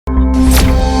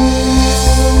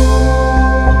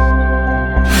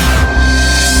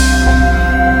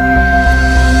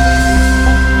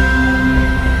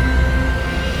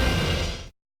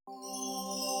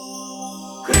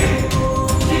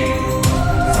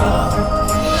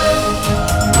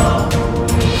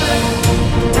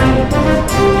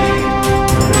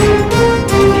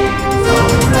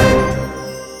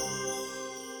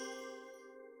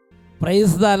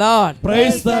Praise the Lord,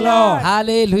 praise the Lord,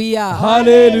 hallelujah,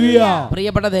 hallelujah.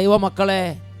 പ്രിയപ്പെട്ട ദൈവമക്കളെ,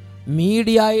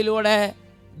 മീഡിയയിലൂടെ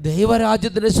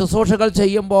ദൈവരാജ്യത്തിൻ്റെ ശുശ്രൂഷകൾ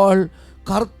ചെയ്യുമ്പോൾ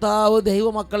കർത്താവ്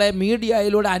ദൈവമക്കളെ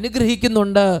മീഡിയയിലൂടെ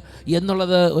അനുഗ്രഹിക്കുന്നുണ്ട്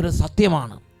എന്നുള്ളത് ഒരു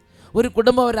സത്യമാണ്. ഒരു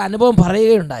കുടുംബം ഒരു അനുഭവം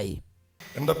പറയുകയുണ്ടായി.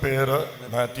 എൻ്റെ പേര്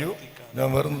മാത്യു. ഞാൻ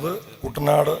വരുന്നത്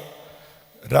കുട്ടനാട്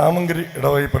രാമങ്കരി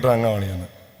ഇടവകയിൽപ്പെട്ട അംഗമാണ്.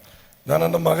 ഞാൻ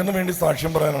എൻ്റെ മകന് വേണ്ടി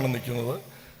സാക്ഷ്യം പറയാനാണ് നിൽക്കുന്നത്.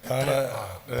 ഞാൻ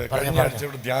കഴിഞ്ഞ ആഴ്ച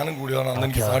ഇവിടെ ധ്യാനം കൂടിയതാണ്. അന്ന്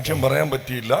എനിക്ക് സാക്ഷ്യം പറയാൻ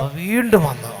പറ്റിയില്ല. വീണ്ടും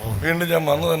ഞാൻ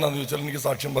വന്നത് എന്നാന്ന് ചോദിച്ചാൽ എനിക്ക്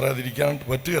സാക്ഷ്യം പറയാതിരിക്കാൻ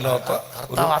പറ്റുകയില്ലാത്ത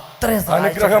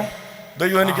അനുഗ്രഹം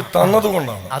ദൈവം എനിക്ക്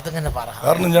തന്നതുകൊണ്ടാണ്.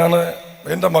 കാരണം ഞാൻ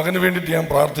എൻ്റെ മകന് വേണ്ടിയിട്ട് ഞാൻ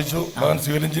പ്രാർത്ഥിച്ചു. മകൻ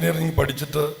സിവിൽ എഞ്ചിനീയറിംഗ്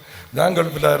പഠിച്ചിട്ട് ഞാൻ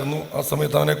ഗൾഫിലായിരുന്നു. ആ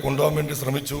സമയത്ത് അവനെ കൊണ്ടുപോകാൻ വേണ്ടി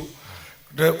ശ്രമിച്ചു.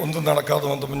 ഒന്നും നടക്കാതെ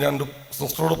വന്നപ്പോൾ ഞാൻ ഒരു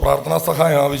സിസ്റ്ററോട് പ്രാർത്ഥനാ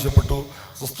സഹായം ആവശ്യപ്പെട്ടു.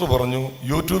 സിസ്റ്റർ പറഞ്ഞു,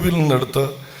 യൂട്യൂബിൽ നിന്നെടുത്ത്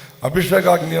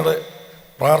അഭിഷേകാഗ്നിയുടെ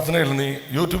പ്രാർത്ഥനയിൽ നീ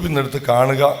യൂട്യൂബിൽ നിന്നെടുത്ത്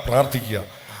കാണുക, പ്രാർത്ഥിക്കുക.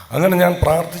 അങ്ങനെ ഞാൻ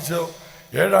പ്രാർത്ഥിച്ചു.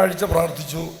 7 ആഴ്ച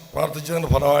പ്രാർത്ഥിച്ചതിൻ്റെ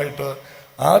ഫലമായിട്ട്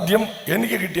ആദ്യം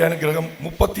എനിക്ക് കിട്ടിയ അനുഗ്രഹം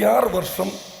 36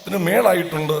 വർഷത്തിന്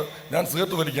മേലായിട്ടുണ്ട് ഞാൻ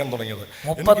സിഗരറ്റ് വലിക്കാൻ തുടങ്ങിയത്.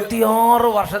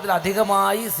 36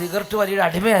 വർഷത്തിലധികമായി സിഗരറ്റ് വലിയുടെ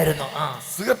അടിമയായിരുന്നു.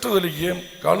 സിഗരറ്റ് വലിക്കുകയും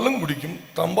കള്ളും കുടിക്കും,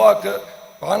 തമ്പാക്ക്,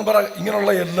 പാൻപറ,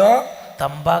 ഇങ്ങനെയുള്ള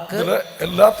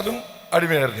എല്ലാത്തിലും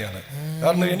അടിമയായിരുന്നു ഞാൻ.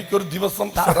 കാരണം എനിക്കൊരു ദിവസം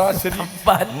ശരാശരി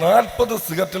 40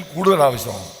 സിഗരറ്റിൽ കൂടുതൽ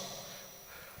ആവശ്യമാണ്.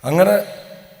 അങ്ങനെ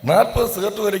 40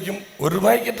 സിഗരറ്റ് വലിക്കും, 1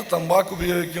 പാക്കറ്റ് തമ്പാക്ക്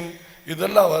ഉപയോഗിക്കും.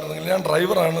 ഇതെല്ലാം ആയിരുന്നെങ്കിൽ ഞാൻ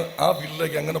ഡ്രൈവറാണ്. ആ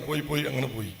ഫീൽഡിലേക്ക് അങ്ങനെ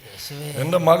പോയി.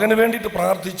 എൻ്റെ മകന് വേണ്ടിയിട്ട്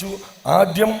പ്രാർത്ഥിച്ചു.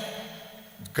 ആദ്യം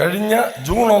കഴിഞ്ഞ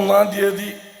ജൂൺ 1-ാം തീയതി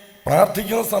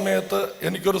പ്രാർത്ഥിക്കുന്ന സമയത്ത്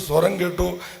എനിക്കൊരു സ്വരം കേട്ടു,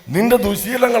 നിന്റെ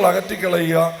ദുശീലങ്ങൾ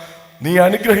അകറ്റിക്കളയുക, നീ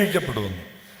അനുഗ്രഹിക്കപ്പെടുമെന്ന്.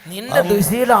 നിന്റെ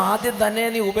ദുശീലം ആദ്യം തന്നെ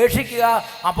നീ ഉപേക്ഷിക്കുക,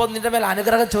 അപ്പോൾ നിന്റെ മേൽ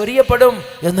അനുഗ്രഹം ചൊരിയപ്പെടും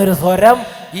എന്നൊരു സ്വരം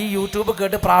ഈ യൂട്യൂബ്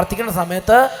കേട്ട് പ്രാർത്ഥിക്കുന്ന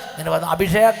സമയത്ത് ഇങ്ങനെ വന്നു.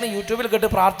 അഭിഷേകത്തിന് യൂട്യൂബിൽ കേട്ട്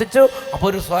പ്രാർത്ഥിച്ചു. അപ്പോൾ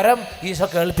ഒരു സ്വരം ഈശോ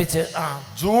കേൾപ്പിച്ച്.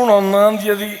 ജൂൺ 1-ാം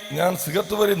തീയതി ഞാൻ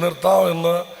സിഗരറ്റ് വലി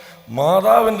നിർത്താമെന്ന്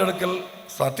മാതാവിൻ്റെ അടുക്കൽ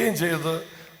സത്യം ചെയ്ത്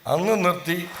അന്ന്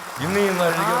നിർത്തി. ഇന്ന്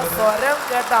സ്വരം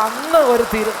കേട്ട അന്ന് ഒരു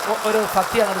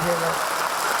സത്യം അങ്ങനെ ചെയ്തത്.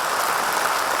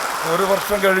 1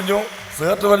 വർഷം കഴിഞ്ഞു.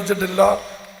 സിഗരറ്റ് വലിച്ചിട്ടില്ല,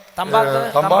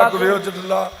 തമ്പാക്ക്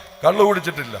ഉപയോഗിച്ചിട്ടില്ല, കള്ളു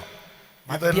കുടിച്ചിട്ടില്ല.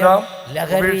 ഇതെല്ലാം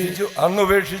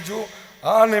ഉപേക്ഷിച്ചു.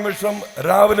 ആ നിമിഷം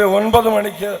രാവിലെ 9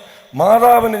 മണിക്ക്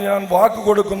മാതാവിന് ഞാൻ വാക്ക്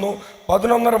കൊടുക്കുന്നു.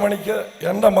 11:30 മണിക്ക്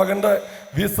എൻ്റെ മകൻ്റെ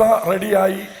വിസ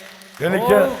റെഡിയായി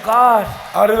എനിക്ക്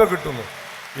അറിവ് കിട്ടുന്നു.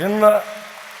 ഇന്ന്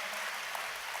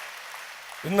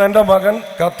എൻ്റെ മകൻ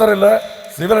ഖത്തറിലെ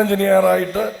സിവിൽ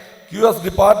എഞ്ചിനീയറായിട്ട് US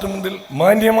ഡിപ്പാർട്ട്മെന്റിൽ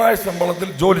മാന്യമായ ശമ്പളത്തിൽ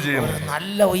ജോലി ചെയ്യുന്നു.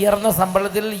 നല്ല ഉയർന്ന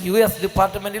ശമ്പളത്തിൽ US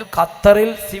ഡിപ്പാർട്ട്മെന്റിൽ ഖത്തറിൽ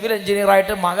സിവിൽ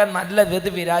എഞ്ചിനീയറായിട്ട് മകൻ നല്ല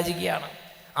ഗതി വിരാജിക്കുകയാണ്.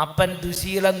 അപ്പൻ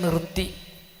ദുശീലം നിർത്തി.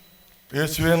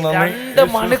 2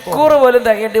 മണിക്കൂർ പോലും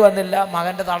തികയേണ്ടി വന്നില്ല,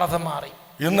 മകന്റെ തടസ്സം മാറി.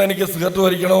 ഇന്ന് എനിക്ക് സിഗരറ്റ്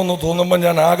വലിക്കണമെന്ന് തോന്നുമ്പോൾ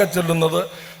ഞാൻ ആകെ ചൊല്ലുന്നത്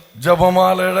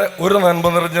ജപമാലയുടെ ഒരു നന്മ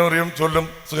നിറഞ്ഞവരെയും ചൊല്ലും.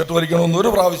 സിഗരറ്റ് വലിക്കണമെന്ന് ഒരു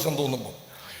പ്രാവശ്യം തോന്നുമ്പോൾ,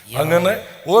 അങ്ങനെ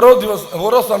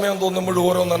ഓരോ സമയം തോന്നുമ്പോഴും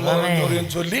ഓരോ നന്മ നിറഞ്ഞവരെയും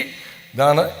ചൊല്ലി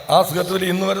ഞാൻ ആ സിഗരറ്റ് വലി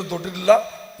ഇന്ന് വരെ തൊട്ടിട്ടില്ല,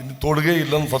 ഇനി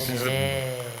തൊടുകയില്ലെന്ന് സത്യം.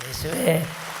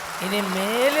 ഇനി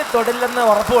മേലിൽ തൊടില്ലെന്ന്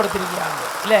ഉറപ്പ് കൊടുത്തിരിക്കുകയാണ്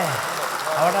അല്ലേ?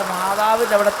 അവിടെ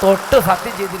മാതാവിൻ്റെ അവിടെ തൊട്ട്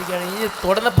സത്യം ചെയ്തിരിക്കുകയാണ്, ഇനി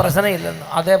തൊടുന്ന പ്രശ്നമില്ലെന്ന്.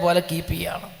 അതേപോലെ കീപ്പ്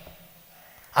ചെയ്യാണ്.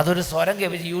 അതൊരു സ്വരം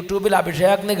കേൾപ്പിച്ച് യൂട്യൂബിൽ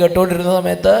അഭിഷേകത്തിന് കേട്ടുകൊണ്ടിരുന്ന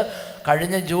സമയത്ത്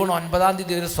കഴിഞ്ഞ ജൂൺ 9-ാം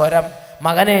തീയതി ഒരു സ്വരം,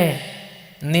 മകനെ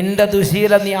നിന്റെ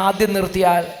ദുശീലം നീ ആദ്യം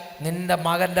നിർത്തിയാൽ നിന്റെ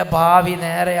മകന്റെ ഭാവി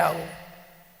നേരെയാകും.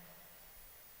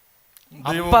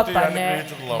 അപ്പൊ തന്നെ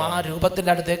ആ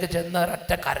രൂപത്തിൻ്റെ അടുത്തേക്ക് ചെന്ന്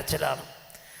ഒരൊറ്റ കരച്ചിലാണ്.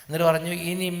 എന്നിട്ട് പറഞ്ഞു,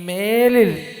 ഇനി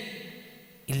മേലിൽ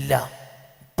ഇല്ല.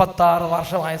 36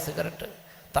 വർഷമായ സിഗരറ്റ്,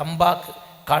 തമ്പാക്ക്,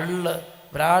 കള്ള്,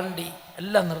 ബ്രാൻഡി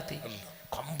എല്ലാം നിർത്തി.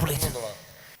 കംപ്ലീറ്റ്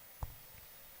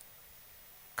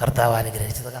കർത്താവ്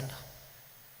അനുഗ്രഹിച്ചത് കണ്ട.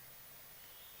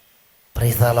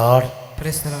 Praise the Lord.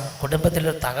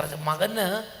 കുടുംബത്തിലൊരു തകർച്ച.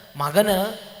 മകന്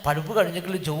പഠിപ്പ്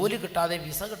കഴിഞ്ഞെങ്കിൽ ജോലി കിട്ടാതെ,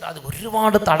 വിസ കിട്ടാതെ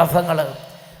ഒരുപാട് തടസ്സങ്ങൾ.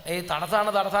 ഈ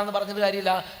തടസ്സമെന്ന് പറഞ്ഞിട്ട്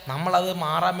കാര്യമില്ല. നമ്മളത്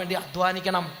മാറാൻ വേണ്ടി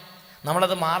അധ്വാനിക്കണം,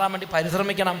 നമ്മളത് മാറാൻ വേണ്ടി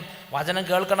പരിശ്രമിക്കണം, വചനം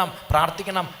കേൾക്കണം,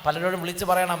 പ്രാർത്ഥിക്കണം, പലരോടും വിളിച്ച്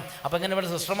പറയണം. അപ്പം ഇങ്ങനെ ഇവിടെ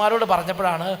സിസ്റ്റർമാരോട്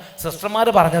പറഞ്ഞപ്പോഴാണ് സിസ്റ്റർമാർ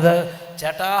പറഞ്ഞത്,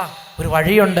 ചേട്ടാ ഒരു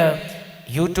വഴിയുണ്ട്,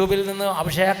 യൂട്യൂബിൽ നിന്ന്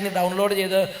അഭിഷേകത്തിന് ഡൗൺലോഡ്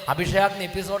ചെയ്ത് അഭിഷേകത്തിന്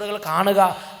എപ്പിസോഡുകൾ കാണുക,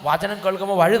 വചനം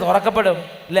കേൾക്കുമ്പോൾ വഴി തുറക്കപ്പെടും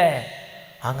അല്ലേ?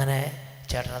 അങ്ങനെ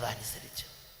ചേട്ടനത് അനുസരിച്ച്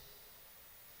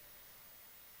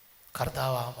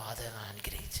കർത്താവ് ആ വാചകം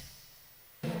അനുഗ്രഹിച്ചു.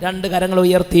 2 കരങ്ങൾ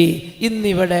ഉയർത്തി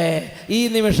ഇന്നിവിടെ ഈ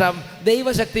നിമിഷം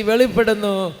ദൈവശക്തി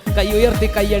വെളിപ്പെടുന്നു. കൈ ഉയർത്തി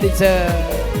കൈയടിച്ച്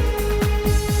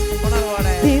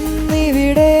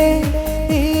ഇന്നിവിടെ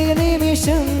ഈ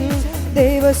നിമിഷം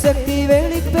ദൈവശക്തി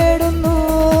വെളിപ്പെടുന്നു.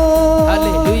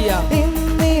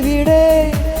 ഇന്നിവിടെ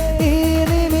ഈ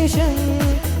നിമിഷം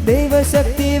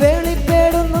ദൈവശക്തി വെളിപ്പെടുന്നു.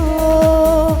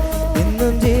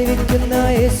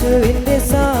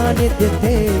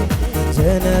 സാന്നിധ്യത്തെ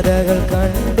ജനതകൾ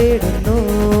കണ്ടിടുന്നു.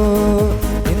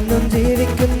 ഇന്നും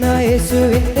ജീവിക്കുന്ന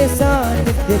യേശുവിൻ്റെ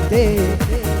സാന്നിധ്യത്തെ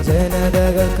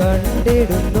ജനതകൾ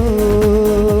കണ്ടിടുന്നു.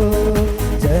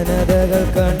 ജനതകൾ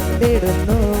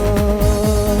കണ്ടിടുന്നു.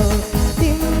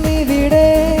 ഇന്നിവിടെ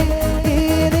ഈ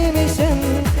നിമിഷം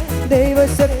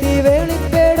ദൈവശക്തി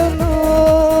വെളിപ്പെടുന്നു.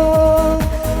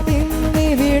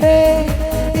 ഇന്നിവിടെ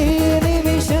ഈ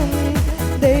നിമിഷം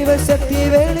ദൈവശക്തി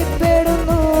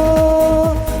വെളിപ്പെടുന്നു.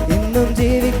 ഇന്നും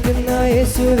ജീവിക്കുന്ന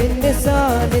യേശുവിൻ്റെ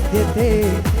സാന്നിധ്യത്തെ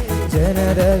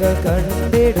ജനതകൾ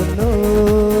കണ്ടിടുന്നു.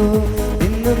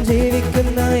 ഇന്നും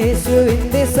ജീവിക്കുന്ന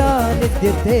യേശുവിൻ്റെ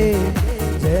സാന്നിധ്യത്തെ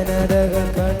ജനതകൾ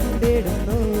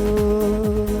കണ്ടിടുന്നു.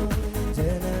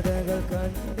 ജനതകൾ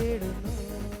കണ്ടിടുന്നു.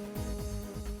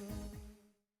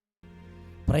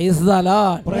 Praise the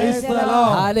Lord. Praise the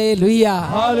Lord. Hallelujah.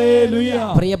 Hallelujah.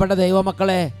 പ്രിയപ്പെട്ട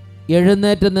ദൈവമക്കളെ,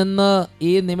 എഴുന്നേറ്റ് നിന്ന്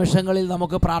ഈ നിമിഷങ്ങളിൽ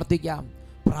നമുക്ക് പ്രാർത്ഥിക്കാം.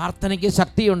 പ്രാർത്ഥനയ്ക്ക്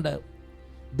ശക്തിയുണ്ട്.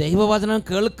 ദൈവവചനം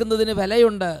കേൾക്കുന്നതിന്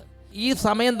വിലയുണ്ട്. ഈ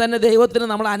സമയം തന്നെ ദൈവത്തിന്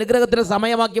നമ്മൾ അനുഗ്രഹത്തിന്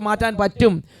സമയമാക്കി മാറ്റാൻ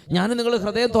പറ്റും. ഞാൻ നിങ്ങൾ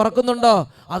ഹൃദയം തുറക്കുന്നുണ്ടോ?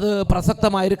 അത്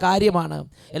പ്രസക്തമായൊരു കാര്യമാണ്.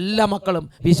 എല്ലാ മക്കളും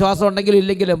വിശ്വാസം ഉണ്ടെങ്കിലും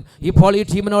ഇല്ലെങ്കിലും ഇപ്പോൾ ഈ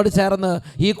ടീമിനോട് ചേർന്ന്,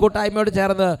 ഈ കൂട്ടായ്മയോട്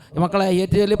ചേർന്ന് മക്കളെ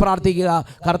ഏറ്റുചൊല്ലി പ്രാർത്ഥിക്കുക.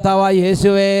 കർത്താവായ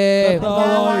യേശുവേ,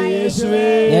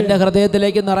 എൻ്റെ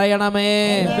ഹൃദയത്തിലേക്ക് നിറയണമേ.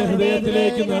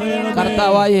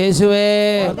 കർത്താവായ യേശുവേ,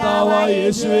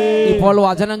 ഇപ്പോൾ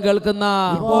വചനം കേൾക്കുന്ന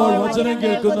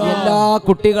എല്ലാ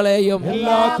കുട്ടികളെയും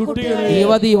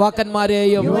യുവതി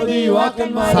യുവാക്കന്മാരെയും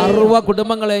സർവ്വ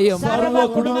കുടുംബങ്ങളെയും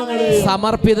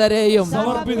സമർപ്പിതരെയും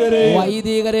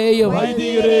വൈദികരെയും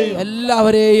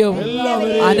എല്ലാവരെയും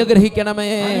അനുഗ്രഹിക്കണമേ.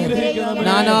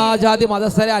 നാനാജാതി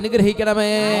മതസ്ഥരെ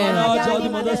അനുഗ്രഹിക്കണമേ.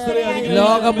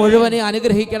 ലോകം മുഴുവനെ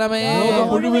അനുഗ്രഹിക്കണമേ.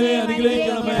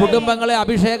 കുടുംബങ്ങളെ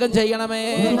അഭിഷേകം ചെയ്യണമേ.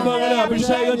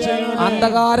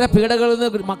 അന്ധകാര പീഡകളിൽ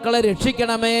നിന്ന് മക്കളെ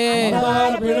രക്ഷിക്കണമേ.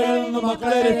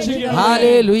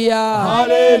 ഹല്ലേലൂയ.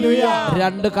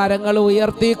 രണ്ട് കരങ്ങൾ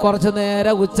ഉയർത്തി കുറച്ചു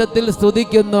നേരം ഉച്ചത്തിൽ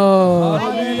സ്തുതിക്കുന്നു.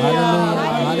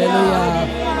 ഹല്ലേലൂയ.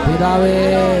 പിതാവേ,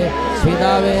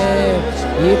 പിതാവേ,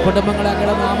 ഈ കുടുംബങ്ങളെ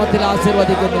അങ്ങയുടെ നാമത്തിൽ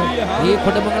ആശീർവദിക്കുന്നു. ഈ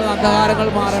കുടുംബങ്ങളിൽ അന്ധകാരങ്ങൾ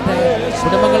മാറട്ടെ.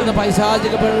 കുടുംബങ്ങളിൽ നിന്ന്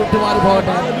പൈശാചിക വിട്ടുമാറി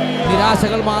പോകട്ടെ.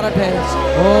 നിരാശകൾ മാറട്ടെ.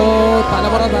 ഓ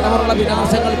തലമുറയുള്ള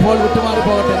വിനാശങ്ങൾ ഇപ്പോൾ വിട്ടുമാറി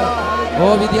പോകട്ടെ. ഓ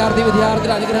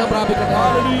വിദ്യാർത്ഥിയുടെ അനുഗ്രഹം പ്രാപിക്കട്ടെ.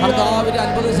 കർത്താവിന്റെ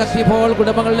അത്ഭുത ശക്തി ഇപ്പോൾ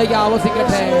കുടുംബങ്ങളിലേക്ക്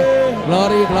ആവസിക്കട്ടെ.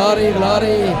 Glory, glory,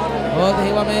 glory. ഓ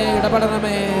ദൈവമേ,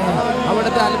 ഇടപെടണമേ.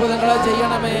 അവിടുത്തെ അത്ഭുതങ്ങളെ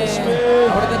ചെയ്യണമേ.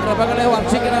 അവിടുത്തെ കൃപകളെ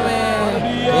വർഷിക്കണമേ.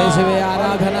 യേശുവേ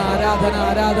ആരാധന, ആരാധന,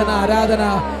 ആരാധന, ആരാധന.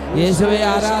 യേശുവേ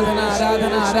ആരാധന,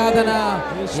 ആരാധന, ആരാധന.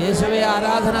 യേശുവേ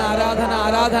ആരാധന, ആരാധന,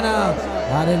 ആരാധന.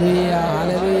 ഹല്ലേലൂയ,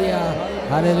 ഹല്ലേലൂയ,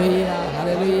 ഹല്ലേലൂയ,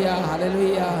 ഹല്ലേലൂയ,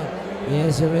 ഹല്ലേലൂയ.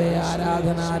 യേശുവേ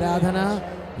ആരാധന, ആരാധന.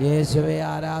 യേശുവേ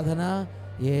ആരാധന.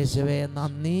 യേശുവേ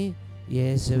നന്ദി.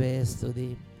 യേശുവേ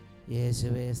സ്തുതി.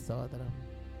 യേശുവേ സ്തോത്രം.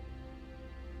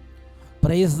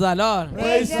 Praise the Lord.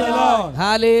 Praise the Lord.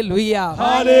 Hallelujah.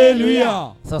 Hallelujah.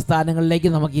 സ്വസ്ഥാനങ്ങളിലേക്ക്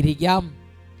നമുക്കിരിക്കാം.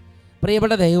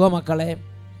 പ്രിയപ്പെട്ട ദൈവമക്കളെ,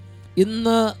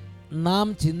 ഇന്ന് നാം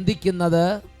ചിന്തിക്കുന്നത്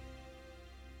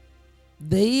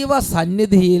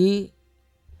ദൈവസന്നിധിയിൽ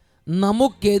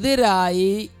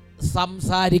നമുക്കെതിരായി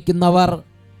സംസാരിക്കുന്നവർ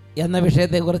എന്ന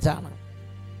വിഷയത്തെക്കുറിച്ചാണ്.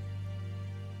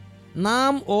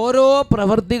 നാം ഓരോ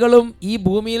പ്രവൃത്തികളും ഈ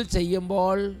ഭൂമിയിൽ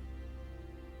ചെയ്യുമ്പോൾ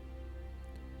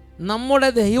നമ്മുടെ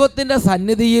ദൈവത്തിൻ്റെ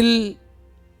സന്നിധിയിൽ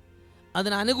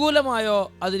അതിനനുകൂലമായോ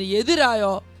അതിന്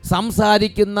എതിരായോ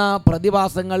സംസാരിക്കുന്ന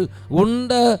പ്രതിഭാസങ്ങൾ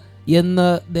ഉണ്ട് എന്ന്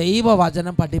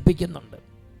ദൈവവചനം പഠിപ്പിക്കുന്നുണ്ട്.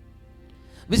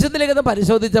 വിശുദ്ധ ലേഖനം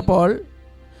പരിശോധിച്ചപ്പോൾ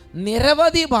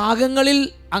നിരവധി ഭാഗങ്ങളിൽ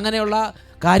അങ്ങനെയുള്ള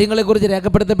കാര്യങ്ങളെക്കുറിച്ച്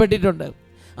രേഖപ്പെടുത്തപ്പെട്ടിട്ടുണ്ട്.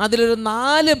 അതിലൊരു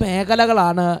 4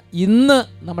 മേഖലകളാണ് ഇന്ന്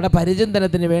നമ്മുടെ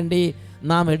പരിചിന്തനത്തിന് വേണ്ടി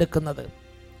നാം എടുക്കുന്നത്.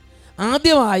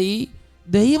 ആദ്യമായി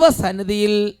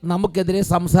ദൈവസന്നിധിയിൽ നമുക്കെതിരെ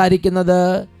സംസാരിക്കുന്നത്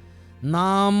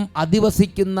നാം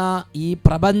അധിവസിക്കുന്ന ഈ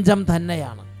പ്രപഞ്ചം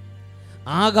തന്നെയാണ്.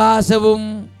 ആകാശവും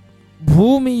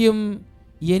ഭൂമിയും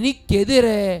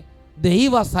എനിക്കെതിരെ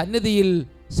ദൈവസന്നിധിയിൽ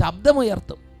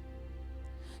ശബ്ദമുയർത്തും.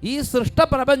 ഈ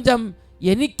സൃഷ്ടപ്രപഞ്ചം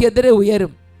എനിക്കെതിരെ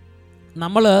ഉയരും.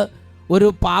 നമ്മൾ ഒരു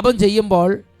പാപം ചെയ്യുമ്പോൾ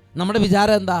നമ്മുടെ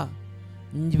വിചാരം എന്താ?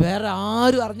 വേറെ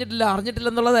ആരും അറിഞ്ഞിട്ടില്ല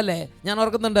എന്നുള്ളതല്ലേ. ഞാൻ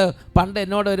ഓർക്കുന്നുണ്ട്, പണ്ട്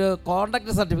എന്നോടൊരു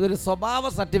കോൺടാക്ട് സർട്ടിഫിക്കറ്റ്, ഒരു സ്വഭാവ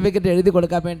സർട്ടിഫിക്കറ്റ് എഴുതി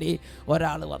കൊടുക്കാൻ വേണ്ടി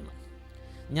ഒരാൾ വന്നു.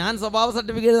 ഞാൻ സ്വഭാവ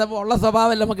സർട്ടിഫിക്കറ്റ് എഴുതുമ്പോൾ ഉള്ള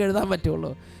സ്വഭാവമല്ല നമുക്ക് എഴുതാൻ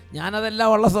പറ്റുള്ളൂ. ഞാനതെല്ലാം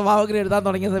ഉള്ള സ്വഭാവത്തിൽ എഴുതാൻ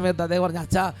തുടങ്ങിയ സമയത്ത് അദ്ദേഹം പറഞ്ഞു,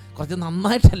 അച്ഛാ കുറച്ച്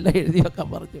നന്നായിട്ടല്ല എഴുതി വെക്കാൻ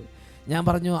പറഞ്ഞു. ഞാൻ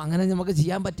പറഞ്ഞു, അങ്ങനെ നമുക്ക്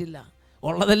ചെയ്യാൻ പറ്റില്ല,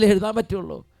 ഉള്ളതല്ലേ എഴുതാൻ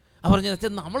പറ്റുള്ളൂ. അപ്പോൾ പറഞ്ഞു,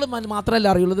 അച്ഛൻ നമ്മൾ മാത്രമല്ല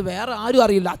അറിയുള്ളൂ, ഇത് വേറെ ആരും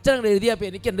അറിയില്ല, അച്ഛൻ അങ്ങനെ എഴുതിയപ്പോൾ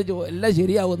എനിക്ക് എൻ്റെ എല്ലാം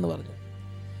ശരിയാവുമെന്ന് പറഞ്ഞു.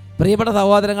 പ്രിയപ്പെട്ട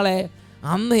സഹോദരങ്ങളെ,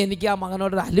 അന്ന് എനിക്ക് ആ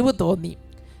മകനോടൊരു അലിവ് തോന്നി.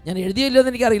 ഞാൻ എഴുതിയില്ലോ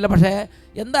എന്ന് എനിക്കറിയില്ല. പക്ഷേ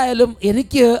എന്തായാലും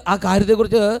എനിക്ക് ആ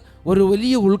കാര്യത്തെക്കുറിച്ച് ഒരു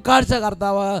വലിയ ഉൾക്കാഴ്ച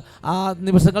കർത്താവ് ആ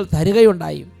നിമിഷങ്ങൾ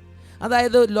തരികയുണ്ടായി.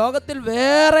 അതായത് ലോകത്തിൽ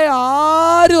വേറെ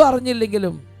ആരും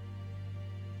അറിഞ്ഞില്ലെങ്കിലും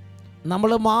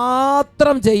നമ്മൾ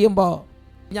മാത്രം ചെയ്യുമ്പോൾ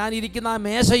ഞാൻ ഇരിക്കുന്ന ആ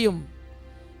മേശയും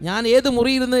ഞാൻ ഏത്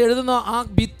മുറിയിരുന്ന് എഴുതുന്ന ആ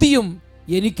ഭിത്തിയും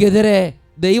എനിക്കെതിരെ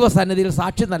ദൈവസന്നിധിയിൽ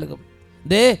സാക്ഷ്യം നൽകും.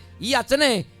 ദേ ഈ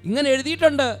അച്ഛനെ ഇങ്ങനെ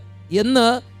എഴുതിയിട്ടുണ്ട് എന്ന്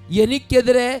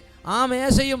എനിക്കെതിരെ ആ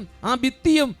മേശയും ആ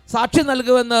ഭിത്തിയും സാക്ഷ്യം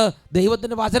നൽകുമെന്ന്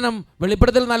ദൈവത്തിൻ്റെ വചനം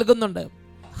വെളിപ്പെടുത്തൽ നൽകുന്നുണ്ട്.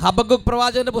 ഹബക്കൂക്ക്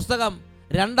പ്രവാചകന്റെ പുസ്തകം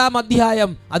 2-ാം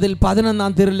അധ്യായം അതിൽ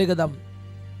 11-ാം തിരുലിഖിതം.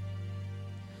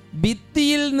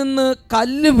 ഭിത്തിയിൽ നിന്ന്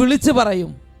കല്ല് വിളിച്ചു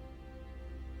പറയും,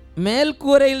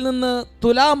 മേൽക്കൂരയിൽ നിന്ന്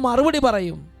തുലാം മറുപടി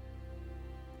പറയും.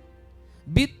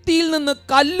 ഭിത്തിയിൽ നിന്ന്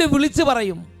കല്ല് വിളിച്ചു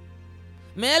പറയും,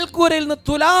 മേൽക്കൂരയിൽ നിന്ന്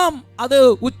തുലാം അത്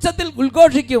ഉച്ചത്തിൽ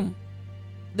ഉദ്ഘോഷിക്കും.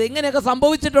 ഇതെങ്ങനെയൊക്കെ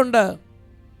സംഭവിച്ചിട്ടുണ്ട്.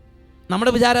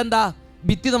 നമ്മുടെ വിചാരം എന്താ?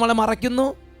 ഭിത്തി നമ്മളെ മറയ്ക്കുന്നു,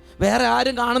 വേറെ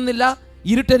ആരും കാണുന്നില്ല,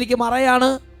 ഇരുട്ടെനിക്ക് മറയാണ്.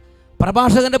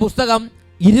 പ്രഭാഷകന്റെ പുസ്തകം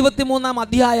 23-ാം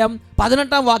അധ്യായം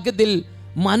 18-ാം വാക്യത്തിൽ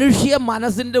മനുഷ്യ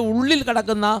മനസ്സിൻ്റെ ഉള്ളിൽ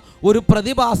കിടക്കുന്ന ഒരു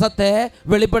പ്രതിഭാസത്തെ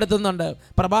വെളിപ്പെടുത്തുന്നുണ്ട്.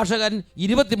 പ്രഭാഷകൻ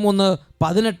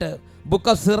 23:18. Book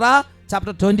of സിറ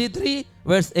chapter 23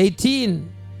 verse 18.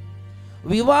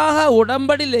 വിവാഹ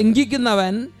ഉടമ്പടി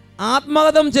ലംഘിക്കുന്നവൻ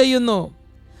ആത്മഹത്യം ചെയ്യുന്നു.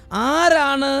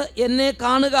 ആരാണ് എന്നെ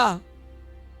കാണുക?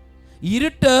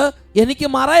 ഇരുട്ട് എനിക്ക്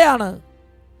മറയാണ്,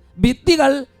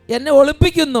 ഭിത്തികൾ എന്നെ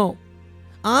ഒളിപ്പിക്കുന്നു,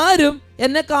 ആരും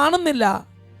എന്നെ കാണുന്നില്ല,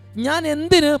 ഞാൻ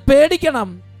എന്തിന് പേടിക്കണം?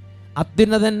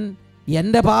 അത്യുന്നതൻ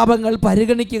എൻ്റെ പാപങ്ങൾ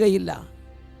പരിഗണിക്കുകയില്ല,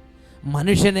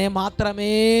 മനുഷ്യനെ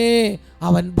മാത്രമേ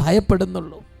അവൻ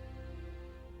ഭയപ്പെടുന്നുള്ളൂ.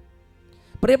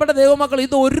 പ്രിയപ്പെട്ട ദൈവമക്കൾ,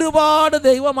 ഇത് ഒരുപാട്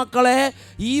ദൈവമക്കളെ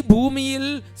ഈ ഭൂമിയിൽ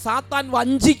സാത്താൻ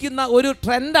വഞ്ചിക്കുന്ന ഒരു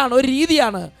ട്രെൻഡാണ്, ഒരു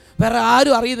രീതിയാണ്. വേറെ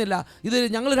ആരും അറിയുന്നില്ല. ഇത്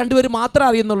ഞങ്ങൾ രണ്ടുപേരും മാത്രമേ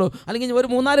അറിയുന്നുള്ളൂ, അല്ലെങ്കിൽ ഒരു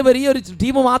 3-4 പേര്, ഈ ഒരു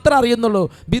ടീം മാത്രമേ അറിയുന്നുള്ളൂ.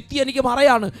 ഭിത്തി എനിക്ക്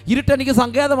മറയാണ്, ഇരുട്ടെനിക്ക്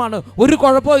സങ്കേതമാണ്, ഒരു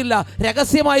കുഴപ്പമില്ല,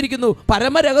 രഹസ്യമായിരിക്കുന്നു,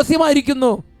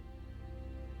 പരമരഹസ്യമായിരിക്കുന്നു.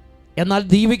 എന്നാൽ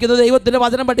ജീവിക്കുന്ന ദൈവത്തിൻ്റെ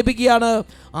വചനം പഠിപ്പിക്കുകയാണ്,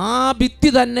 ആ ഭിത്തി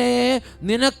തന്നെ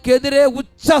നിനക്കെതിരെ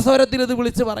ഉച്ചസ്വരത്തിൽ ഇത്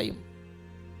വിളിച്ചു പറയും.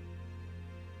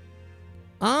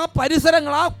 ആ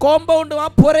പരിസരങ്ങൾ, ആ കോമ്പൗണ്ടും ആ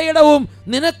പുരയിടവും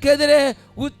നിനക്കെതിരെ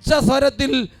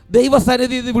ഉച്ചസ്വരത്തിൽ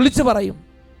ദൈവസന്നിധി ഇത് വിളിച്ചു പറയും.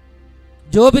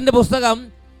 ജോബിൻ്റെ പുസ്തകം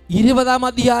 20-ാം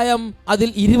അധ്യായം അതിൽ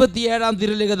 27-ാം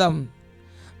തിരുലിഖിതം.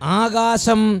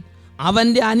 ആകാശം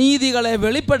അവൻ്റെ അനീതികളെ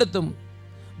വെളിപ്പെടുത്തും,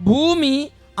 ഭൂമി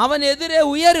അവനെതിരെ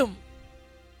ഉയരും.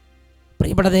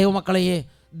 പ്രിയപ്പെട്ട ദൈവമക്കളെ,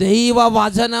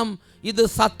 ദൈവവചനം ഇത്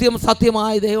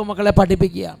സത്യമായി ദൈവമക്കളെ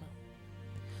പഠിപ്പിക്കുകയാണ്.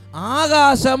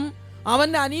 ആകാശം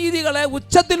അവൻ്റെ അനീതികളെ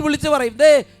ഉച്ചത്തിൽ വിളിച്ചു പറയും.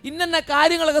 ദേ ഇന്ന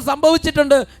കാര്യങ്ങളൊക്കെ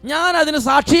സംഭവിച്ചിട്ടുണ്ട്, ഞാൻ അതിന്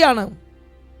സാക്ഷിയാണ്.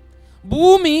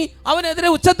 ഭൂമി അവനെതിരെ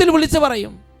ഉച്ചത്തിൽ വിളിച്ചു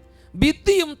പറയും,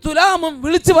 ഭിത്തിയും തുലാമും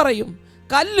വിളിച്ചു പറയും,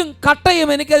 കല്ലും കട്ടയും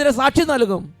എനിക്കെതിരെ സാക്ഷി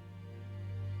നൽകും.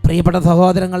 പ്രിയപ്പെട്ട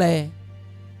സഹോദരങ്ങളെ,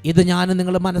 ഇത് ഞാനും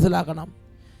നിങ്ങൾ മനസ്സിലാക്കണം.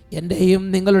 എൻ്റെയും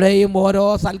നിങ്ങളുടെയും ഓരോ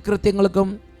സൽകൃത്യങ്ങൾക്കും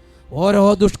ഓരോ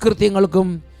ദുഷ്കൃത്യങ്ങൾക്കും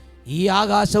ഈ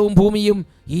ആകാശവും ഭൂമിയും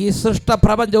ഈ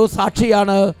സൃഷ്ടപ്രപഞ്ചവും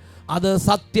സാക്ഷിയാണ്. അത്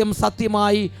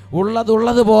സത്യമായി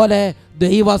ഉള്ളതുപോലെ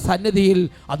ദൈവസന്നിധിയിൽ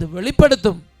അത്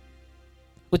വെളിപ്പെടുത്തും.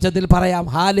 ഉച്ചത്തിൽ പറയാം,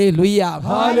 ഹല്ലേലൂയ,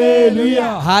 ഹല്ലേലൂയ,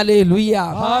 ഹല്ലേലൂയ,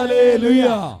 ഹല്ലേലൂയ.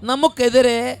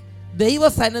 നമുക്കെതിരെ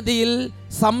ദൈവസന്നിധിയിൽ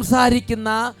സംസാരിക്കുന്ന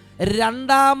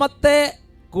രണ്ടാമത്തെ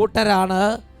കൂട്ടരാണ്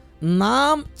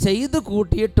നാം ചെയ്തു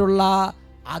കൂട്ടിയിട്ടുള്ള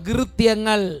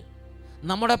അകൃത്യങ്ങൾ,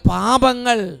 നമ്മുടെ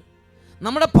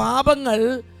പാപങ്ങൾ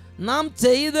നാം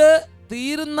ചെയ്ത്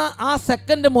തീരുന്ന ആ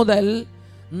സെക്കൻഡ് മുതൽ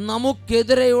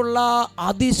നമുക്കെതിരെയുള്ള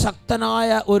അതിശക്തനായ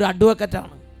ഒരു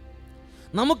അഡ്വക്കറ്റാണ്,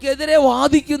 നമുക്കെതിരെ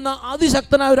വാദിക്കുന്ന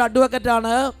അതിശക്തനായ ഒരു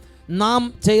അഡ്വക്കറ്റാണ് നാം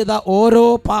ചെയ്ത ഓരോ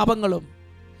പാപങ്ങളും.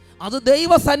 അത്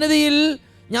ദൈവസന്നിധിയിൽ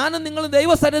ഞാനും നിങ്ങൾ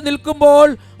ദൈവസന്നിധി നിൽക്കുമ്പോൾ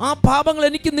ആ പാപങ്ങൾ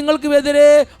എനിക്ക് നിങ്ങൾക്കും എതിരെ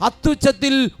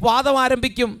അത്യുച്ചത്തിൽ വാദം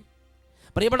ആരംഭിക്കും.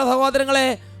 പ്രിയപ്പെട്ട സഹോദരങ്ങളെ,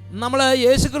 നമ്മൾ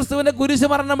യേശുക്രിസ്തുവിൻ്റെ കുരിശ്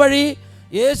മരണം വഴി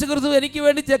യേശുക്രിസ്തു എനിക്ക്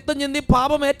വേണ്ടി രക്തം ചിന്തി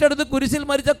പാപം ഏറ്റെടുത്ത് കുരിശിൽ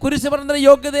മരിച്ച കുരിശുമരണ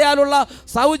യോഗ്യതയാലുള്ള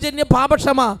സൗജന്യ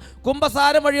പാപക്ഷമ,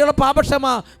 കുംഭസാരം വഴിയുള്ള പാപക്ഷമ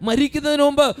മരിക്കുന്നതിന്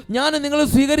മുമ്പ് ഞാൻ നിങ്ങൾ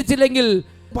സ്വീകരിച്ചില്ലെങ്കിൽ,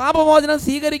 പാപമോചനം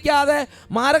സ്വീകരിക്കാതെ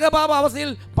മാരകപാപ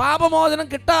അവസ്ഥയിൽ പാപമോചനം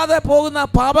കിട്ടാതെ പോകുന്ന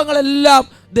പാപങ്ങളെല്ലാം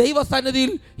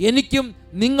ദൈവസന്നിധിയിൽ എനിക്കും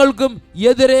നിങ്ങൾക്കും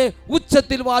എതിരെ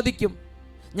ഉച്ചത്തിൽ വാദിക്കും.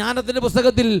 ജ്ഞാനത്തിൻ്റെ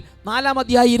പുസ്തകത്തിൽ 4-ാം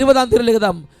അധ്യായം 20-ാം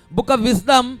തിരുലിഖിതം, book of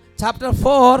wisdom chapter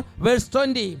 4 verse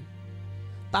 20.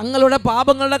 തങ്ങളുടെ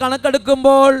പാപങ്ങളുടെ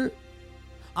കണക്കെടുക്കുമ്പോൾ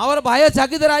അവർ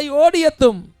ഭയചകിതരായി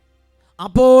ഓടിയെത്തും.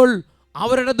 അപ്പോൾ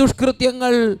അവരുടെ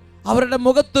ദുഷ്കൃത്യങ്ങൾ അവരുടെ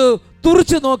മുഖത്ത്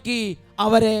തുറിച്ചു നോക്കി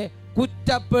അവരെ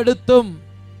കുറ്റപ്പെടുത്തും.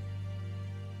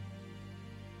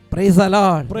 Praise the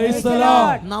Lord. Praise the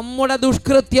Lord. നമ്മുടെ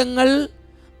ദുഷ്കൃത്യങ്ങൾ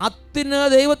അത്തിന്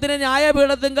ദൈവത്തിൻ്റെ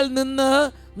ന്യായപീഠത്തിങ്കൽ നിന്ന്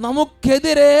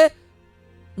നമുക്കെതിരെ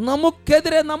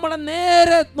നമ്മളെ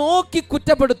നേരെ നോക്കി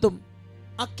കുറ്റപ്പെടുത്തും,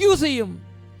 അക്യൂസ് ചെയ്യും,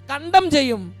 കണ്ടം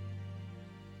ചെയ്യും.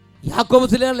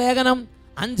 യാക്കോബിലെ ലേഖനം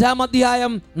 5-ാം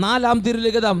അധ്യായം 4-ാം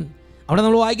തിരുലിഖിതം, അവിടെ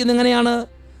നമ്മൾ വായിക്കുന്നത് എങ്ങനെയാണ്?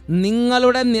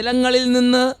 നിങ്ങളുടെ നിലങ്ങളിൽ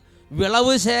നിന്ന്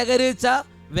വിളവ് ശേഖരിച്ച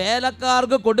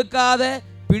വേലക്കാർക്ക് കൊടുക്കാതെ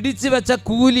പിടിച്ചു വെച്ച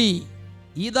കൂലി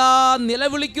ഇതാ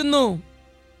നിലവിളിക്കുന്നു.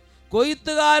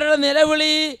 കൊയ്ത്തുകാരുടെ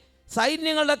നിലവിളി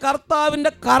സൈന്യങ്ങളുടെ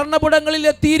കർത്താവിൻ്റെ കർണപുടങ്ങളിൽ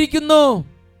എത്തിയിരിക്കുന്നു.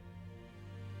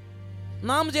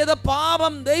 നാം ചെയ്ത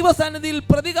പാപം ദൈവസന്നിധിയിൽ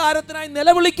പ്രതികാരത്തിനായി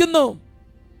നിലവിളിക്കുന്നു.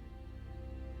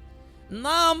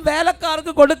 നാം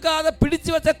വേലക്കാർക്ക് കൊടുക്കാതെ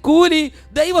പിടിച്ചു വെച്ച കൂലി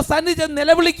ദൈവസന്നിധി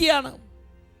നിലവിളിക്കുകയാണ്.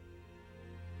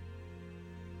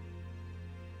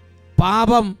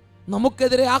 പാപം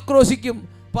നമുക്കെതിരെ ആക്രോശിക്കും,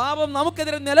 പാപം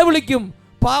നമുക്കെതിരെ നിലവിളിക്കും,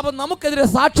 പാപം നമുക്കെതിരെ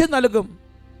സാക്ഷ്യം നൽകും.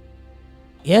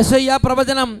 യെശയ്യാ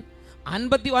പ്രവചനം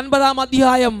 59-ാം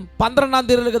അധ്യായം 12-ാം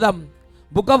തിരുലിഖിതം,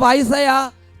 book of Isaiah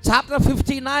chapter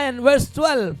 59 verse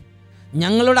 12,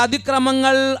 ഞങ്ങളുടെ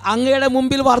അതിക്രമങ്ങൾ അങ്ങയുടെ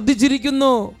മുമ്പിൽ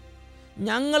വർദ്ധിച്ചിരിക്കുന്നു,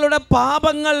 ഞങ്ങളുടെ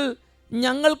പാപങ്ങൾ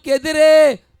ഞങ്ങൾക്കെതിരെ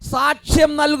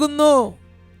സാക്ഷ്യം നൽകുന്നു.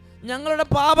 ഞങ്ങളുടെ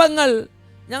പാപങ്ങൾ,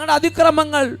 ഞങ്ങളുടെ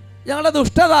അതിക്രമങ്ങൾ, ഞങ്ങളുടെ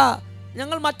ദുഷ്ടത,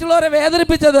 ഞങ്ങൾ മറ്റുള്ളവരെ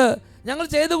വേദനിപ്പിച്ചത്, ഞങ്ങൾ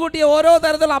ചെയ്തു കൂട്ടിയ ഓരോ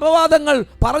തരത്തിലുള്ള അപവാദങ്ങൾ,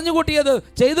 പറഞ്ഞു കൂട്ടിയത്,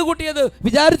 ചെയ്തു കൂട്ടിയത്,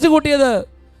 വിചാരിച്ചു കൂട്ടിയത്,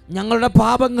 ഞങ്ങളുടെ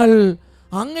പാപങ്ങൾ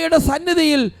അങ്ങയുടെ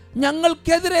സന്നിധിയിൽ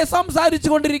ഞങ്ങൾക്കെതിരെ സംസാരിച്ചു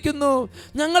കൊണ്ടിരിക്കുന്നു,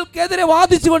 ഞങ്ങൾക്കെതിരെ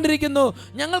വാദിച്ചു കൊണ്ടിരിക്കുന്നു,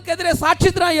 ഞങ്ങൾക്കെതിരെ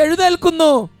സാക്ഷ്യത്തിനായി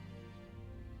എഴുന്നേൽക്കുന്നു.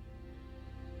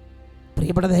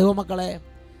 പ്രിയപ്പെട്ട ദൈവമക്കളെ,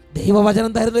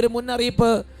 ദൈവവചനം തരുന്നൊരു മുന്നറിയിപ്പ്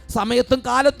സമയത്തും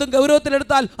കാലത്തും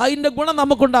ഗൗരവത്തിലെടുത്താൽ അതിൻ്റെ ഗുണം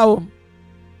നമുക്കുണ്ടാവും.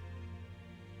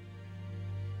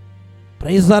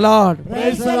 Praise the Lord.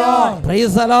 Praise the Lord.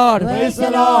 Praise the Lord. Praise the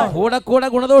Lord. കൂടെ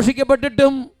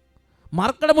ഗുണദോഷിക്കപ്പെട്ടിട്ടും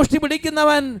മർക്കട മുഷ്ടി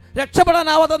പിടിക്കുന്നവൻ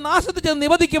രക്ഷപ്പെടാനാവാതെ നാശത്തിൽ ചെന്ന്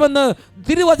നിവദിക്കുമെന്ന്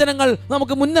തിരുവചനങ്ങൾ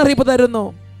നമുക്ക് മുന്നറിയിപ്പ് തരുന്നു.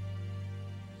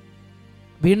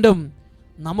 വീണ്ടും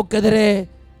നമുക്കെതിരെ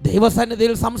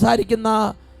ദൈവസന്നിധിയിൽ സംസാരിക്കുന്ന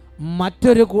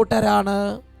മറ്റൊരു കൂട്ടരാണ്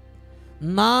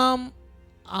നാം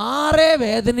ആരെ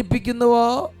വേദനിപ്പിക്കുന്നുവോ,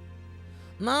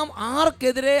 നാം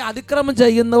ആർക്കെതിരെ അതിക്രമം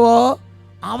ചെയ്യുന്നുവോ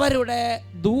അവരുടെ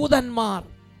ദൂതന്മാർ,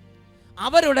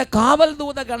 അവരുടെ കാവൽ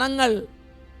ദൂത ഗണങ്ങൾ.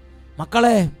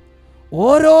 മക്കളെ,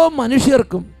 ഓരോ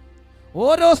മനുഷ്യർക്കും,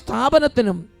 ഓരോ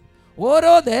സ്ഥാപനത്തിനും,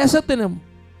 ഓരോ ദേശത്തിനും,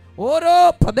 ഓരോ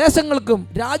പ്രദേശങ്ങൾക്കും,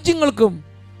 രാജ്യങ്ങൾക്കും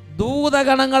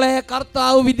ദൂതഗണങ്ങളെ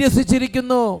കർത്താവ്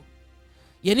വിന്യസിച്ചിരിക്കുന്നു.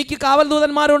 എനിക്ക് കാവൽ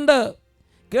ദൂതന്മാരുണ്ട്.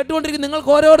 കേട്ടുകൊണ്ടിരിക്കുന്ന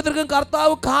നിങ്ങൾക്ക് ഓരോരുത്തർക്കും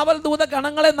കർത്താവ് കാവൽ ദൂത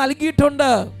ഗണങ്ങളെ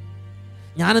നൽകിയിട്ടുണ്ട്.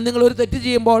 ഞാൻ നിങ്ങൾ ഒരു തെറ്റ്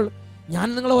ചെയ്യുമ്പോൾ, ഞാൻ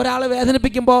നിങ്ങൾ ഒരാളെ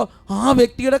വേദനിപ്പിക്കുമ്പോൾ ആ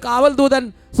വ്യക്തിയുടെ കാവൽ ദൂതൻ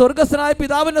സ്വർഗസ്ഥനായ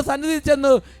പിതാവിൻ്റെ സന്നിധിയിൽ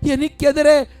ചെന്ന്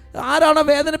എനിക്കെതിരെ ആരാണോ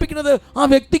വേദനിപ്പിക്കുന്നത് ആ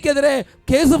വ്യക്തിക്കെതിരെ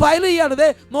കേസ് ഫയൽ ചെയ്യാണ്. ഇതേ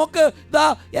നോക്ക്, ഇതാ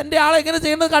എൻ്റെ ആളെ എങ്ങനെ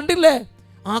ചെയ്യുന്നത് കണ്ടില്ലേ?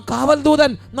 ആ കാവൽ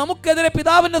ദൂതൻ നമുക്കെതിരെ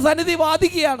പിതാവിൻ്റെ സന്നിധി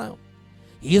വാദിക്കുകയാണ്.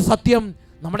 ഈ സത്യം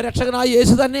നമ്മുടെ രക്ഷകനായ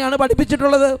യേശു തന്നെയാണ്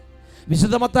പഠിപ്പിച്ചിട്ടുള്ളത്.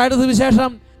 വിശുദ്ധ മത്തായിയുടെ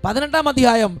സുവിശേഷം 18-ാം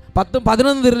അധ്യായം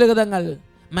 10-11 തിരുലിഖിതങ്ങൾ,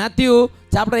 മാത്യു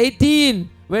ചാപ്റ്റർ 18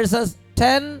 വേഴ്സസ്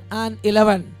 10 and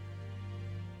 11.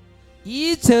 ഈ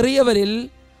ചെറിയവരിൽ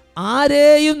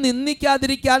ആരെയും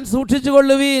നിന്ദിക്കാതിരിക്കാൻ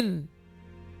സൂക്ഷിച്ചുകൊള്ളുവീൻ.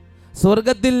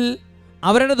 സ്വർഗത്തിൽ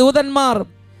അവരുടെ ദൂതന്മാർ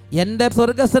എൻ്റെ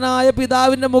സ്വർഗസ്ഥനായ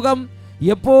പിതാവിൻ്റെ മുഖം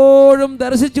എപ്പോഴും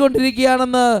ദർശിച്ചു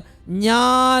കൊണ്ടിരിക്കുകയാണെന്ന്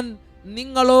ഞാൻ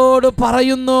നിങ്ങളോട്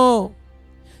പറയുന്നു.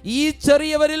 ഈ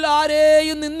ചെറിയവരിൽ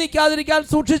ആരെയും നിന്ദിക്കാതിരിക്കാൻ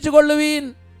സൂക്ഷിച്ചുകൊള്ളുവീൻ.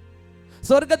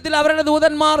 സ്വർഗത്തിൽ അവരുടെ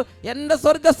ദൂതന്മാർ എൻ്റെ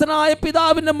സ്വർഗസ്ഥനായ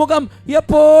പിതാവിൻ്റെ മുഖം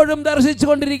എപ്പോഴും ദർശിച്ചു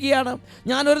കൊണ്ടിരിക്കുകയാണ്.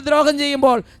 ഞാനൊരു ദ്രോഹം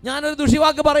ചെയ്യുമ്പോൾ, ഞാനൊരു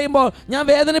ദുഷിവാക്ക് പറയുമ്പോൾ, ഞാൻ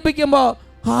വേദനിപ്പിക്കുമ്പോൾ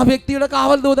ആ വ്യക്തിയുടെ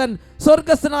കാവൽ ദൂതൻ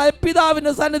സ്വർഗസ്ഥനായ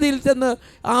പിതാവിൻ്റെ സന്നിധിയിൽ ചെന്ന്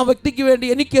ആ വ്യക്തിക്ക് വേണ്ടി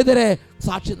എനിക്കെതിരെ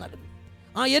സാക്ഷി നൽകും.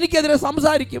 എനിക്കെതിരെ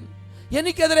സംസാരിക്കും,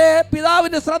 എനിക്കെതിരെ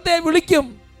പിതാവിൻ്റെ ശ്രദ്ധയെ വിളിക്കും.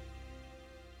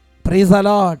 Praise the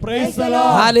Lord. Praise the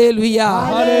Lord. Hallelujah.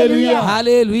 Hallelujah.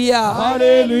 Hallelujah.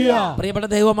 Hallelujah. പ്രിയപ്പെട്ട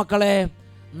ദൈവമക്കളെ,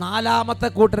 നാലാമത്തെ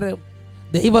കൂട്ടർ,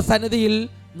 ദൈവസന്നിധിയിൽ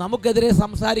നമുക്കെതിരെ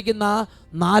സംസാരിക്കുന്ന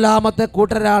നാലാമത്തെ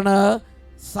കൂട്ടരാണ്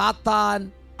സാത്താൻ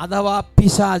അഥവാ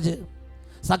പിശാച്.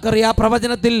 സക്കറിയ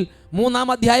പ്രവചനത്തിൽ 3-ാം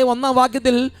അധ്യായം 1-ാം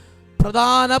വാക്യത്തിൽ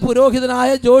പ്രധാന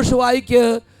പുരോഹിതനായ ജോഷുവായിക്ക്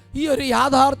ഈ ഒരു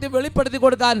യാഥാർത്ഥ്യം വെളിപ്പെടുത്തി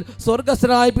കൊടുക്കാൻ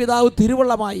സ്വർഗസ്ഥനായ പിതാവ്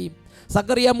തിരുവുള്ളമായി.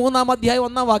 സക്കറിയ 3-ാം അധ്യായം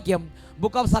 1-ാം വാക്യം,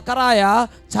 book of Zechariah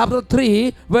chapter 3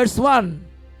 verse 1.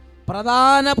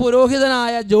 പ്രധാന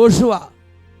പുരോഹിതനായ ജോഷുവ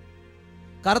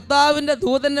കർത്താവിൻ്റെ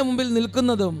ദൂതൻ്റെ മുമ്പിൽ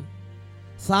നിൽക്കുന്നതും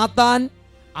സാത്താൻ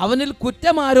അവനിൽ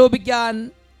കുറ്റം ആരോപിക്കാൻ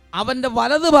അവൻ്റെ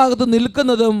വലതുഭാഗത്ത്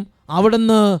നിൽക്കുന്നതും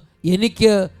അവിടുന്ന്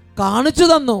എനിക്ക് കാണിച്ചു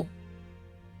തന്നു.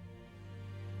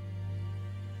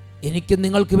 എനിക്കും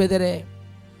നിങ്ങൾക്കുമെതിരെ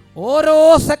ഓരോ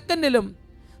സെക്കൻഡിലും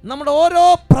നമ്മുടെ ഓരോ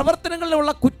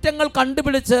പ്രവർത്തനങ്ങളിലുള്ള കുറ്റങ്ങൾ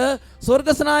കണ്ടുപിടിച്ച്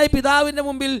സ്വർഗസ്വനായ പിതാവിൻ്റെ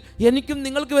മുമ്പിൽ എനിക്കും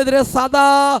നിങ്ങൾക്കുമെതിരെ സദാ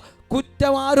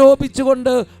കുറ്റം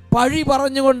ആരോപിച്ചുകൊണ്ട് പഴി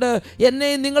പറഞ്ഞുകൊണ്ട് എന്നെ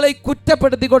നിങ്ങളെ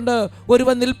കുറ്റപ്പെടുത്തിക്കൊണ്ട്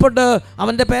ഒരുവൻ നിൽപ്പുണ്ട്.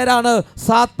 അവൻ്റെ പേരാണ്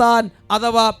സാത്താൻ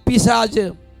അഥവാ പിശാച്.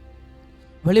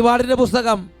 വെളിപാടിൻ്റെ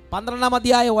പുസ്തകം 12-ാം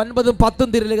അധ്യായം 9-10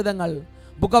 തിരുലിഖിതങ്ങൾ.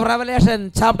 Book of revelation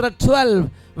chapter 12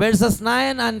 versus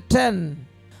 9 and 10.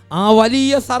 ആ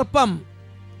വലിയ സർപ്പം,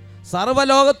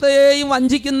 സർവ്വലോകത്തെയും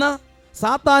വഞ്ചിക്കുന്ന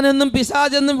സാത്താനെന്നും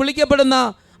പിശാചെന്നും വിളിക്കപ്പെടുന്ന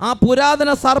ആ പുരാതന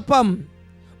സർപ്പം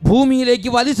ഭൂമിയിലേക്ക്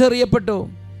വലിച്ചെറിയപ്പെട്ടു.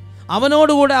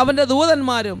 അവനോടുകൂടെ അവൻ്റെ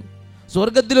ദൂതന്മാരും.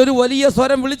 സ്വർഗത്തിൽ ഒരു വലിയ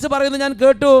സ്വരം വിളിച്ചു പറയുന്നത് ഞാൻ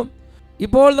കേട്ടു,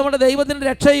 ഇപ്പോൾ നമ്മുടെ ദൈവത്തിൻ്റെ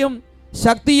രക്ഷയും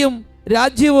ശക്തിയും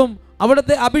രാജ്യവും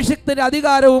അവിടുത്തെ അഭിഷിക്തൻ്റെ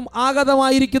അധികാരവും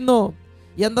ആഗതമായിരിക്കുന്നു.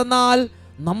 എന്തെന്നാൽ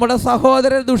നമ്മുടെ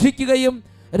സഹോദരരെ ദുഷിക്കുകയും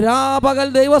രാപകൽ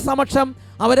ദൈവസമക്ഷം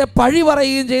അവരെ പഴി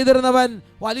പറയുകയും ചെയ്തിരുന്നവൻ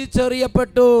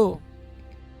വലിച്ചെറിയപ്പെട്ടു.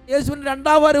 യേശുവിൻ്റെ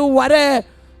രണ്ടാം വരവ് വരെ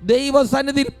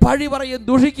ദൈവസന്നിധിയിൽ പഴി പറയുകയും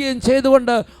ദുഷിക്കുകയും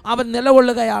ചെയ്തുകൊണ്ട് അവൻ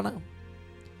നിലകൊള്ളുകയാണ്.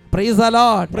 Praise the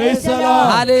Lord, praise the Lord,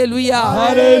 hallelujah,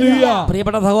 hallelujah.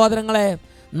 പ്രിയപ്പെട്ട സഹോദരങ്ങളെ,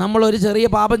 നമ്മളൊരു ചെറിയ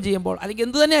പാപം ചെയ്യുമ്പോൾ അല്ലെങ്കിൽ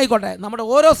എന്തു തന്നെ ആയിക്കോട്ടെ, നമ്മുടെ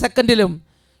ഓരോ സെക്കൻഡിലും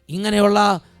ഇങ്ങനെയുള്ള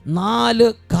 4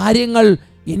 കാര്യങ്ങൾ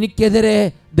എനിക്കെതിരെ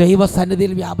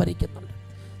ദൈവസന്നിധിയിൽ വ്യാപരിക്കുന്നുണ്ട്.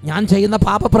 ഞാൻ ചെയ്യുന്ന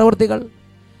പാപപ്രവൃത്തികൾ,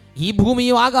 ഈ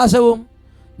ഭൂമിയും ആകാശവും,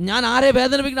 ഞാൻ ആരെ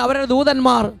വേദനിപ്പിക്കുന്ന അവരുടെ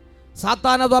ദൂതന്മാർ,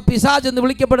 സാത്താൻ അഥവാ പിശാച് എന്ന്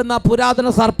വിളിക്കപ്പെടുന്ന പുരാതന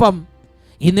സർപ്പം.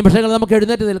 ഈ നിമിഷങ്ങളിൽ നമുക്ക്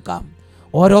എഴുന്നേറ്റ് നിൽക്കാം.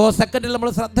 ഓരോ സെക്കൻഡിൽ നമ്മൾ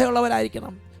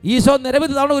ശ്രദ്ധയുള്ളവരായിരിക്കണം. ഈശോ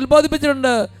നിരവധി തവണ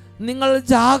ഉത്ബോധിപ്പിച്ചിട്ടുണ്ട്, നിങ്ങൾ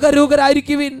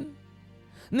ജാഗരൂകരായിരിക്കുവിൻ,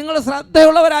 നിങ്ങൾ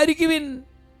ശ്രദ്ധയുള്ളവരായിരിക്കുവിൻ.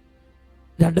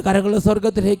 2 കരങ്ങൾ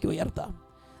സ്വർഗത്തിലേക്ക് ഉയർത്താം.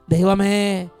 ദൈവമേ,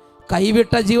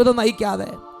 കൈവിട്ട ജീവിതം നയിക്കാതെ,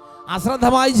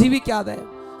 അശ്രദ്ധമായി ജീവിക്കാതെ,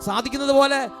 സാധിക്കുന്നത്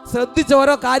പോലെ ശ്രദ്ധിച്ച്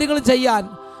ഓരോ കാര്യങ്ങൾ ചെയ്യാൻ,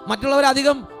 മറ്റുള്ളവരെ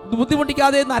അധികം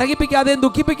ബുദ്ധിമുട്ടിക്കാതെയും നരകിപ്പിക്കാതെയും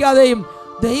ദുഃഖിപ്പിക്കാതെയും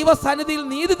ദൈവസന്നിധിയിൽ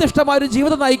നീതിനിഷ്ഠമായൊരു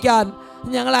ജീവിതം നയിക്കാൻ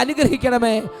ഞങ്ങളെ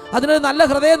അനുഗ്രഹിക്കണമേ. അതിനൊരു നല്ല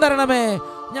ഹൃദയം തരണമേ.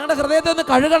 ഞങ്ങളുടെ ഹൃദയത്തെ ഒന്ന്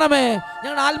കഴുകണമേ.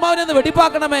 ഞങ്ങളുടെ ആത്മാവിനെ ഒന്ന്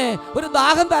വെടിപ്പാക്കണമേ. ഒരു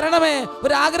ദാഹം തരണമേ,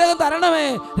 ഒരു ആഗ്രഹം തരണമേ.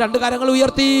 2 കരങ്ങൾ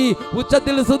ഉയർത്തി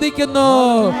ഉച്ചത്തിൽ സ്തുതിക്കുന്നു.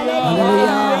 ഹല്ലേലൂയ,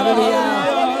 ഹല്ലേലൂയ.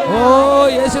 ഓ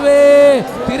യേശുവേ,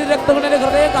 തിരുരക്തം കൊണ്ട്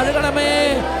ഹൃദയം കഴുകണമേ.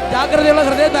 ജാഗ്രതയുള്ള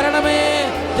ഹൃദയം തരണമേ.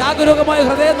 ജാഗരൂകമായ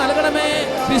ഹൃദയം നൽകണമേ.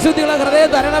 വിശുദ്ധിയുള്ള ഹൃദയം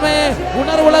തരണമേ.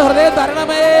 ഉണർവുള്ള ഹൃദയം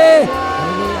തരണമേ.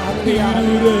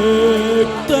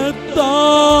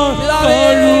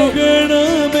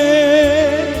 കഴുകണമേ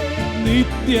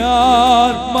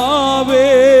നിത്യാത്മാവേ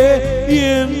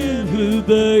എൻ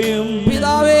ഹൃദയം.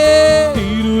 പിതാവേ,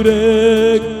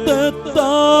 തിരുരക്തത്താൽ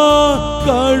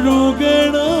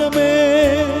കഴുകണമേ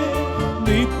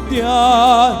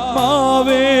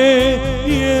നിത്യാത്മാവേ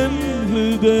എൻ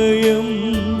ഹൃദയം.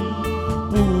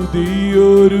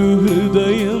 പുതിയൊരു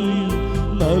ഹൃദയം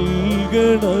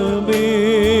നൽകണമേ.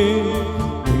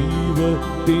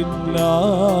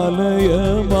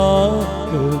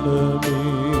 ദൈവത്തിനാലയമാക്കണമേ.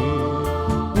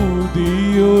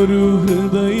 പുതിയൊരു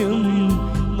ഹൃദയം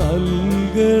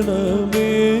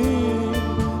നൽകണമേ.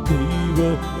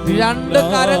 2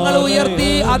 കരങ്ങൾ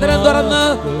ഉയർത്തി അതിനെ തുറന്ന്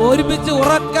ഒരുമിച്ച്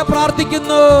ഉറക്കെ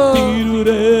പ്രാർത്ഥിക്കുന്നു.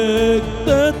 തിരുരക്തത്താൽ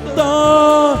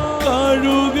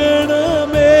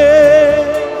കഴുകണമേ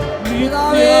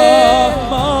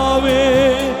നിത്യാത്മാവേ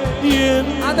എൻ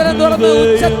അതിനെ തുറന്ന്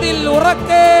ഉച്ചത്തിൽ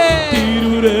ഉറക്കെ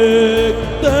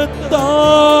തിരുരക്തത്താൽ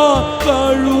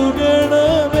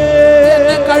കഴുകണമേ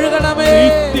കഴുകണമേ.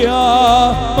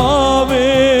 നിത്യാത്മാവേ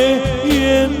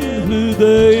എൻ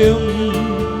ഹൃദയം.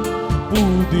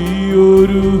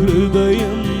 പുതിയൊരു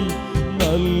ഹൃദയം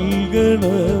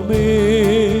നൽകണമേ.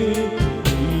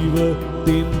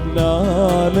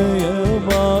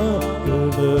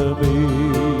 ദൈവത്തിനാലയമാക്കണമേ.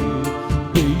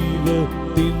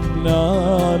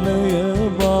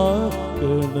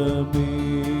 ദൈവത്തിനാലയമാക്കണമേ.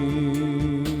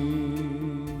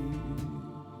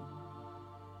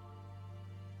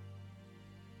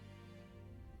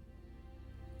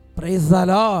 Praise the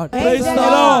Lord. Praise the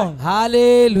Lord.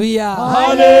 Hallelujah.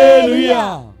 Hallelujah.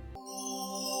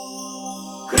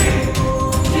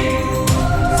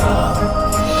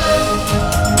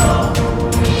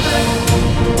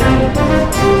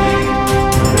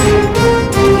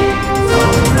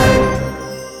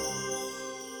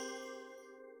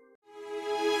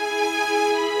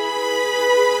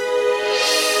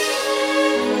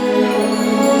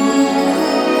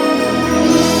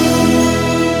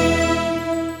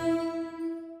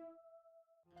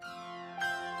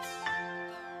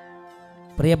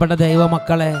 പ്രിയപ്പെട്ട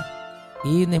ദൈവമക്കളെ,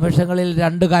 ഈ നിമിഷങ്ങളിൽ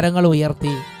 2 കരങ്ങൾ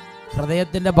ഉയർത്തി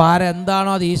ഹൃദയത്തിൻ്റെ ഭാരം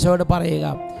എന്താണോ അത് ഈശോയോട് പറയുക.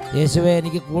 യേശുവേ,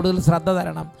 എനിക്ക് കൂടുതൽ ശ്രദ്ധ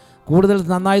തരണം, കൂടുതൽ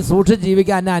നന്നായി സൂക്ഷിച്ച്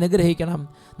ജീവിക്കാൻ എന്നെ അനുഗ്രഹിക്കണം,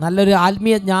 നല്ലൊരു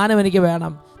ആത്മീയ ജ്ഞാനം എനിക്ക്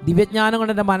വേണം, ദിവ്യജ്ഞാനം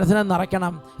കൊണ്ട് എൻ്റെ മനസ്സിനെ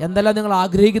നിറയ്ക്കണം. എന്തെല്ലാം നിങ്ങൾ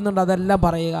ആഗ്രഹിക്കുന്നുണ്ട് അതെല്ലാം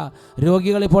പറയുക.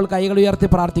 രോഗികൾ ഇപ്പോൾ കൈകൾ ഉയർത്തി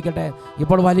പ്രാർത്ഥിക്കട്ടെ.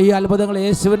 ഇപ്പോൾ വലിയ അത്ഭുതങ്ങൾ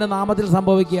യേശുവിൻ്റെ നാമത്തിൽ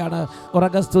സംഭവിക്കുകയാണ്.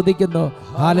 ഉറക്കെ സ്തുതിക്കുന്നു.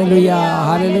 ഹല്ലേലൂയ,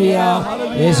 ഹല്ലേലൂയ.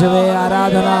 യേശുവേ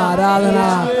ആരാധന, ആരാധന.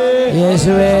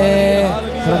 യേശുവേ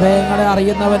ഹൃദയങ്ങളെ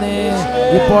അറിയുന്നവനെ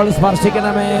ഇപ്പോൾ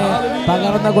സ്പർശിക്കണമേ.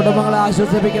 തകർന്ന കുടുംബങ്ങളെ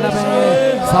ആശ്വസിപ്പിക്കണമേ.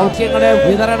 സൗഖ്യങ്ങളെ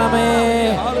വിതരണമേ.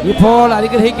 ഇപ്പോൾ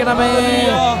അനുഗ്രഹിക്കണമേ.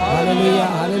 ഹല്ലേലൂയ,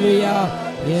 ഹല്ലേലൂയ.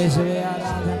 യേശുവേ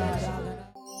ആരാധന.